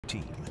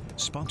Team,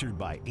 sponsored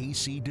by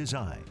AC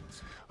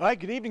Designs. All right,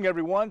 good evening,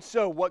 everyone.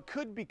 So what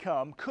could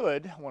become,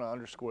 I want to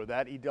underscore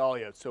that,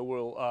 Idalia. So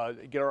we'll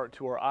get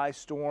to our ice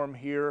storm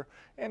here,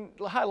 and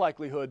high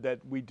likelihood that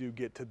we do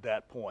get to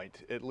that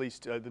point, at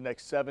least the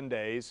next 7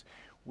 days.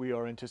 We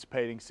are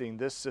anticipating seeing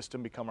this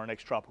system become our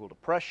next tropical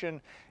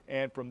depression,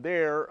 and from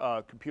there,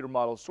 computer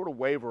models sort of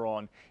waver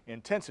on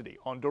intensity,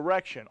 on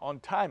direction, on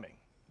timing.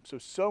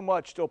 So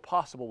much still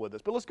possible with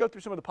this. But let's go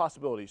through some of the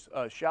possibilities,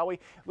 shall we?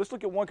 Let's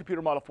look at one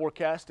computer model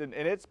forecast, and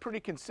it's pretty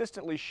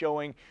consistently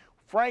showing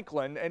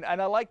Franklin, and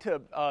I like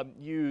to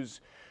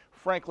use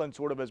Franklin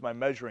sort of as my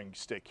measuring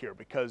stick here,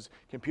 because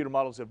computer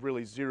models have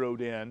really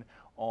zeroed in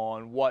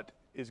on what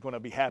is going to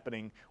be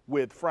happening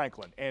with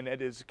Franklin, and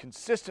it is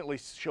consistently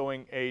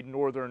showing a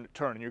northern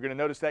turn, and you're going to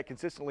notice that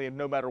consistently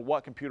no matter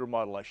what computer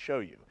model I show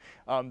you.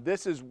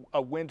 This is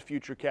a wind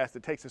future cast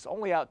that takes us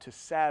only out to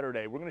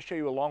Saturday. We're going to show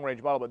you a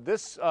long-range model, but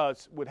this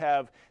would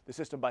have the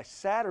system by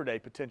Saturday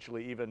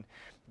potentially even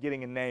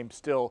getting a name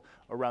still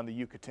around the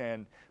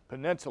Yucatan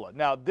Peninsula.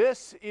 Now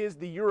this is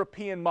the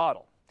European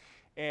model,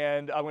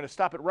 and I'm going to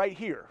stop it right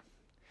here.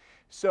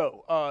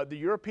 So the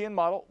European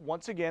model,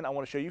 once again, I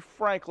want to show you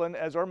Franklin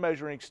as our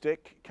measuring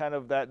stick, kind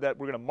of that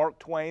we're going to Mark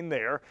Twain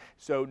there.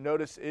 So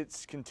notice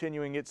it's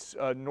continuing its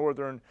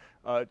northern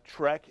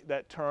trek,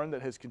 that turn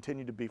that has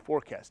continued to be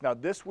forecast. Now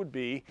this would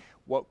be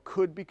what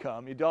could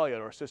become Idalia,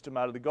 our system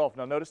out of the Gulf.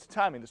 Now notice the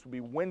timing. This would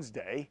be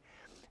Wednesday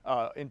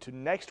into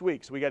next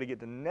week. So we got to get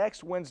to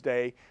next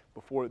Wednesday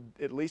before,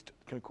 at least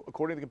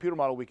according to the computer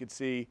model, we could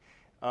see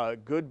a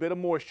good bit of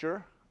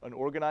moisture, an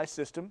organized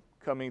system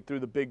coming through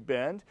the Big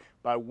Bend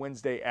by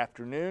Wednesday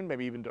afternoon,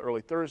 maybe even to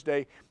early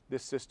Thursday.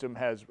 This system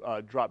has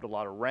dropped a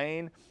lot of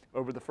rain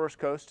over the first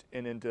coast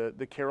and into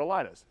the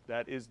Carolinas.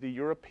 That is the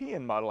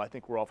European model I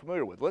think we're all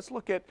familiar with. Let's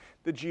look at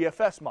the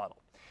GFS model.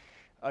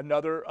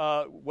 Another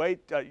way,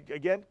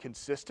 again,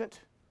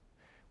 consistent.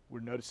 We're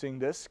noticing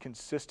this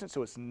consistent,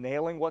 so it's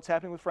nailing what's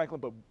happening with Franklin,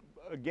 but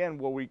again,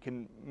 where we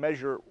can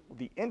measure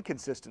the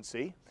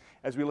inconsistency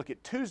as we look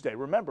at Tuesday.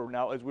 Remember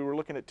now, as we were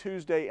looking at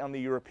Tuesday on the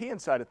European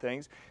side of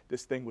things,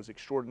 this thing was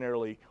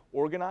extraordinarily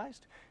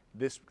organized.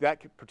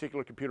 That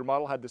particular computer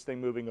model had this thing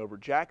moving over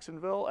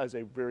Jacksonville as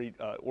a very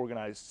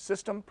organized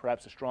system,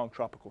 perhaps a strong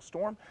tropical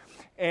storm,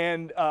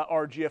 and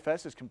our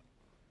GFS is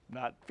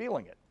not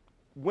feeling it.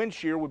 Wind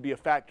shear would be a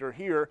factor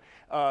here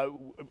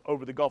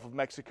over the Gulf of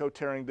Mexico,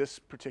 tearing this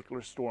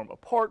particular storm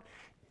apart,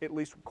 at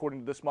least according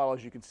to this model,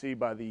 as you can see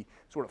by the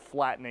sort of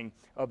flattening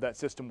of that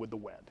system with the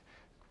wind.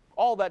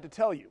 All that to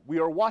tell you, we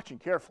are watching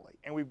carefully,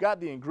 and we've got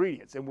the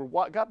ingredients, and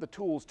we've got the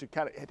tools to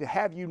to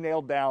have you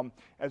nailed down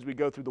as we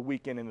go through the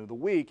weekend into the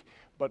week,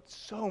 but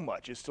so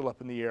much is still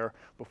up in the air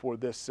before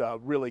this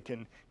really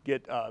can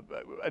get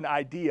an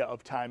idea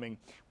of timing.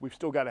 We've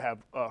still got to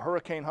have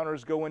hurricane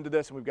hunters go into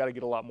this, and we've got to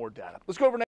get a lot more data. Let's go over next.